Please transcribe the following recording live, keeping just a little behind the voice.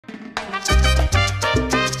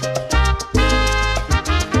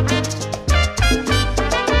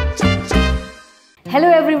Hello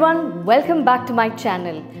everyone, welcome back to my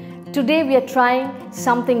channel. Today we are trying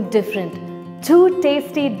something different. 2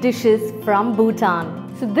 tasty dishes from Bhutan.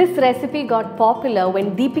 So this recipe got popular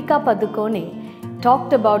when Deepika Padukone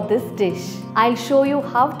talked about this dish. I'll show you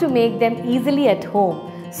how to make them easily at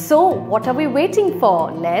home. So what are we waiting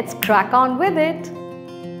for? Let's crack on with it.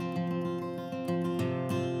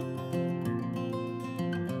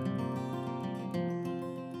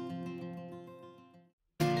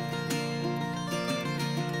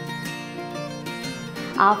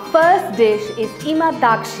 Our first dish is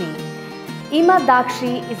Datshi.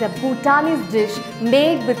 Datshi is a Bhutanese dish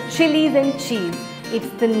made with chilies and cheese. It's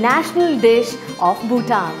the national dish of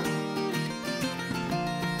Bhutan.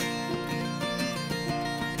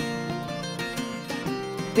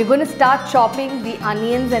 We're going to start chopping the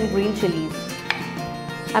onions and green chilies.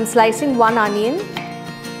 I'm slicing 1 onion.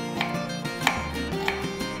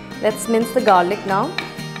 Let's mince the garlic now.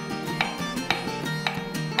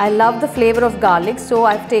 I love the flavor of garlic, so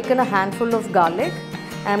I've taken a handful of garlic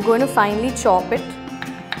and I'm going to finely chop it.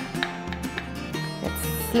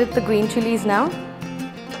 Let's slit the green chilies now.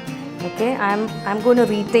 Okay, I'm going to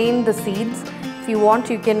retain the seeds. If you want,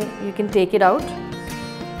 you can take it out.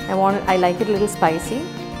 I like it a little spicy.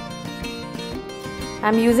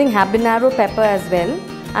 I'm using habanero pepper as well.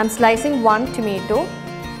 I'm slicing 1 tomato.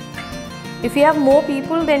 If you have more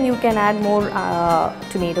people, then you can add more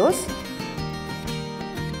tomatoes.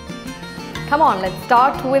 Come on, let's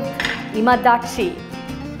start with Datshi.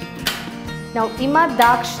 Now,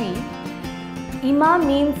 Datshi, Ima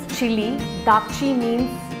means chili, Datshi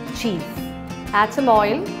means cheese. Add some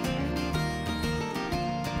oil.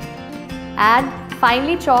 Add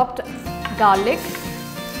finely chopped garlic.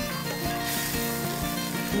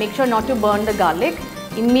 Make sure not to burn the garlic.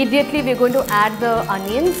 Immediately, we're going to add the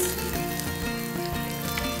onions.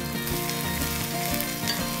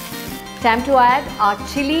 Time to add our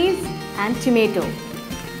chilies and tomato.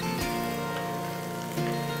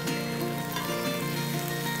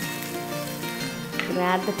 We're going to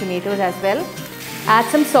add the tomatoes as well. Add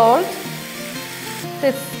some salt. So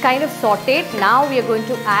it's kind of sauteed. Now we are going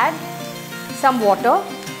to add some water.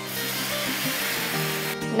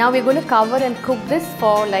 Now we're going to cover and cook this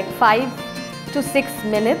for like 5 to 6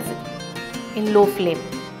 minutes in low flame.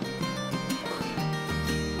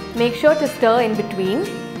 Make sure to stir in between.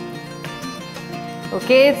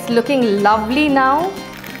 Okay, it's looking lovely now.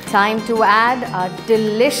 Time to add our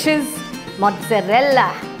delicious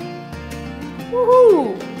mozzarella.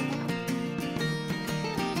 Woohoo!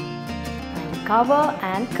 And cover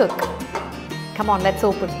and cook. Come on, let's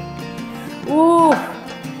open. Ooh,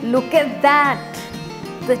 look at that.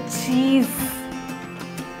 The cheese.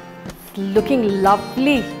 It's looking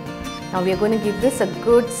lovely. Now we are going to give this a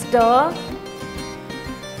good stir.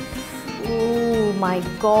 Oh my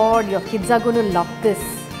God, your kids are going to love this.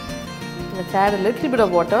 Let's add a little bit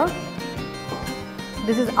of water.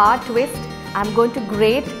 This is our twist. I'm going to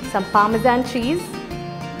grate some Parmesan cheese.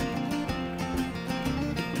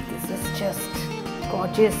 This is just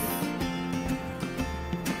gorgeous.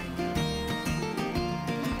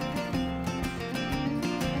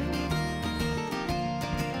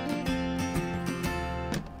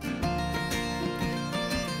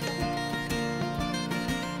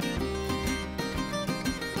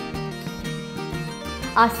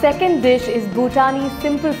 Our second dish is Bhutanese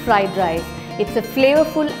simple fried rice. It's a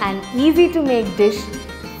flavorful and easy to make dish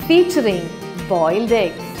featuring boiled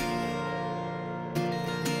eggs.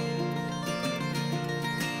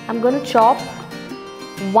 I'm going to chop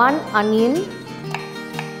 1 onion.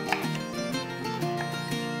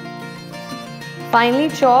 Finely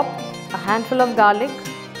chop a handful of garlic.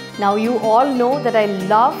 Now you all know that I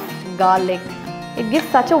love garlic. It gives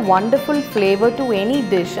such a wonderful flavor to any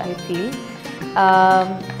dish, I feel.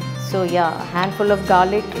 So yeah, a handful of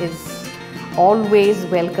garlic is always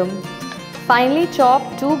welcome. Finely chop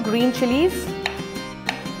 2 green chilies.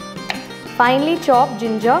 Finely chop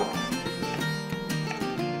ginger.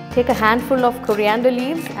 Take a handful of coriander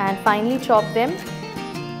leaves and finely chop them.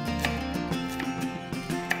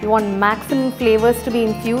 You want maximum flavors to be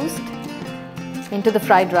infused into the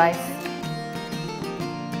fried rice.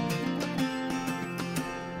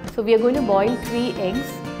 So we are going to boil 3 eggs.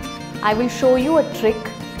 I will show you a trick.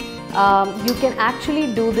 You can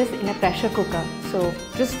actually do this in a pressure cooker. So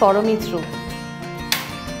just follow me through.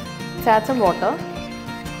 Let's add some water.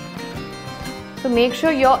 So make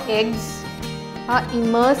sure your eggs are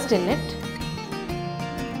immersed in it.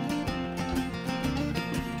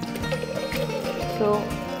 So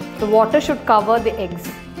the water should cover the eggs.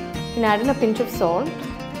 You can add in a pinch of salt.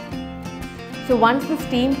 So once the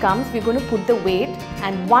steam comes, we're going to put the weight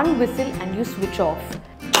and 1 whistle and you switch off.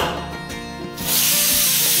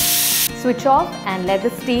 Switch off and let the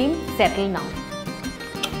steam settle now.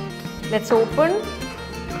 Let's open.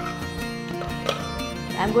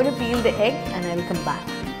 I'm going to peel the egg and I will come back.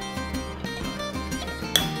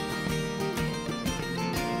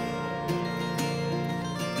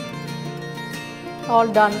 All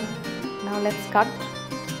done. Now let's cut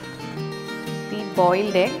the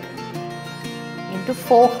boiled egg into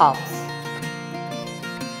 4 halves.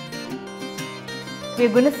 We're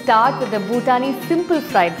going to start with the Bhutanese simple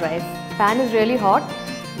fried rice. Pan is really hot.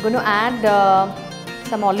 I'm going to add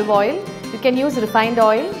some olive oil. You can use refined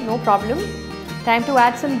oil, no problem. Time to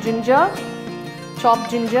add some ginger,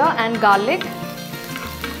 chopped ginger and garlic.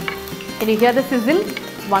 Can you hear the sizzle?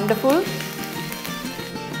 Wonderful.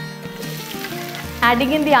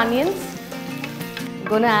 Adding in the onions. I'm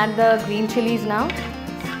going to add the green chilies now.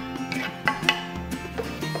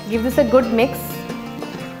 Give this a good mix.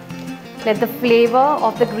 Let the flavor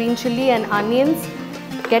of the green chili and onions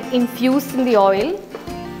get infused in the oil.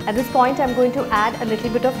 At this point, I'm going to add a little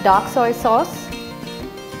bit of dark soy sauce.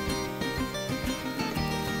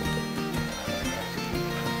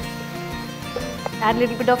 Add a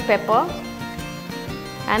little bit of pepper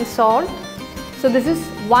and salt. So this is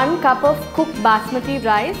 1 cup of cooked basmati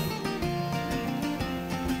rice.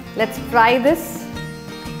 Let's fry this.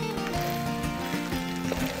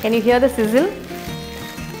 Can you hear the sizzle?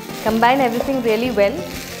 Combine everything really well.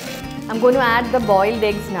 I'm going to add the boiled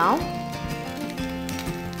eggs now.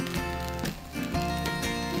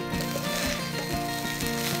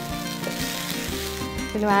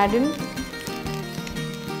 I'm going to add in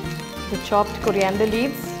the chopped coriander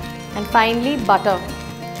leaves and finally butter.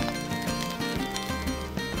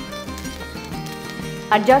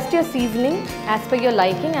 Adjust your seasoning as per your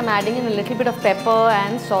liking. I'm adding in a little bit of pepper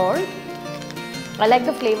and salt. I like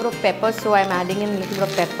the flavor of pepper, so I'm adding in a little bit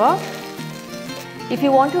of pepper. If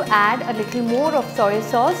you want to add a little more of soy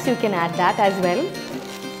sauce, you can add that as well.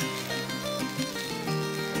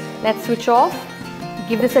 Let's switch off.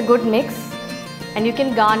 Give this a good mix. And you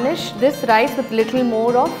can garnish this rice with a little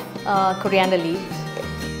more of coriander leaves.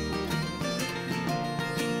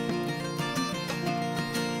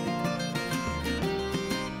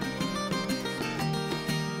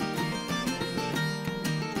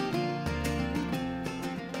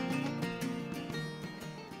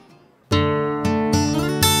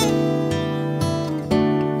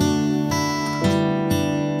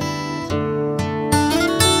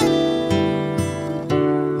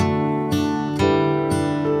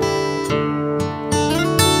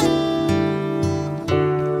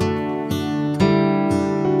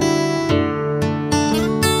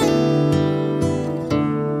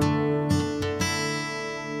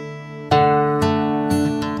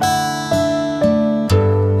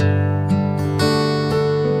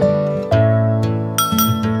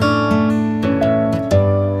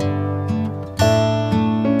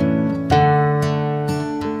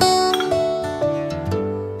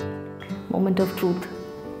 Of truth.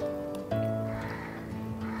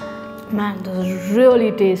 Man, this is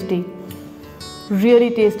really tasty.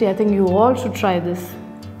 Really tasty. I think you all should try this.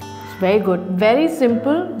 It's very good. Very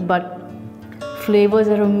simple, but flavors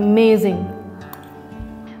are amazing.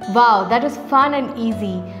 Wow, that was fun and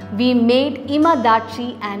easy. We made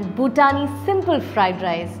Datshi and Bhutanese simple fried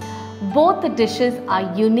rice. Both the dishes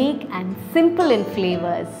are unique and simple in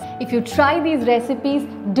flavors. If you try these recipes,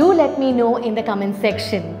 do let me know in the comment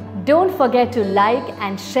section. Don't forget to like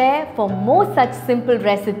and share for more such simple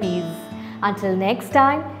recipes. Until next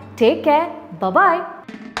time, take care. Bye-bye.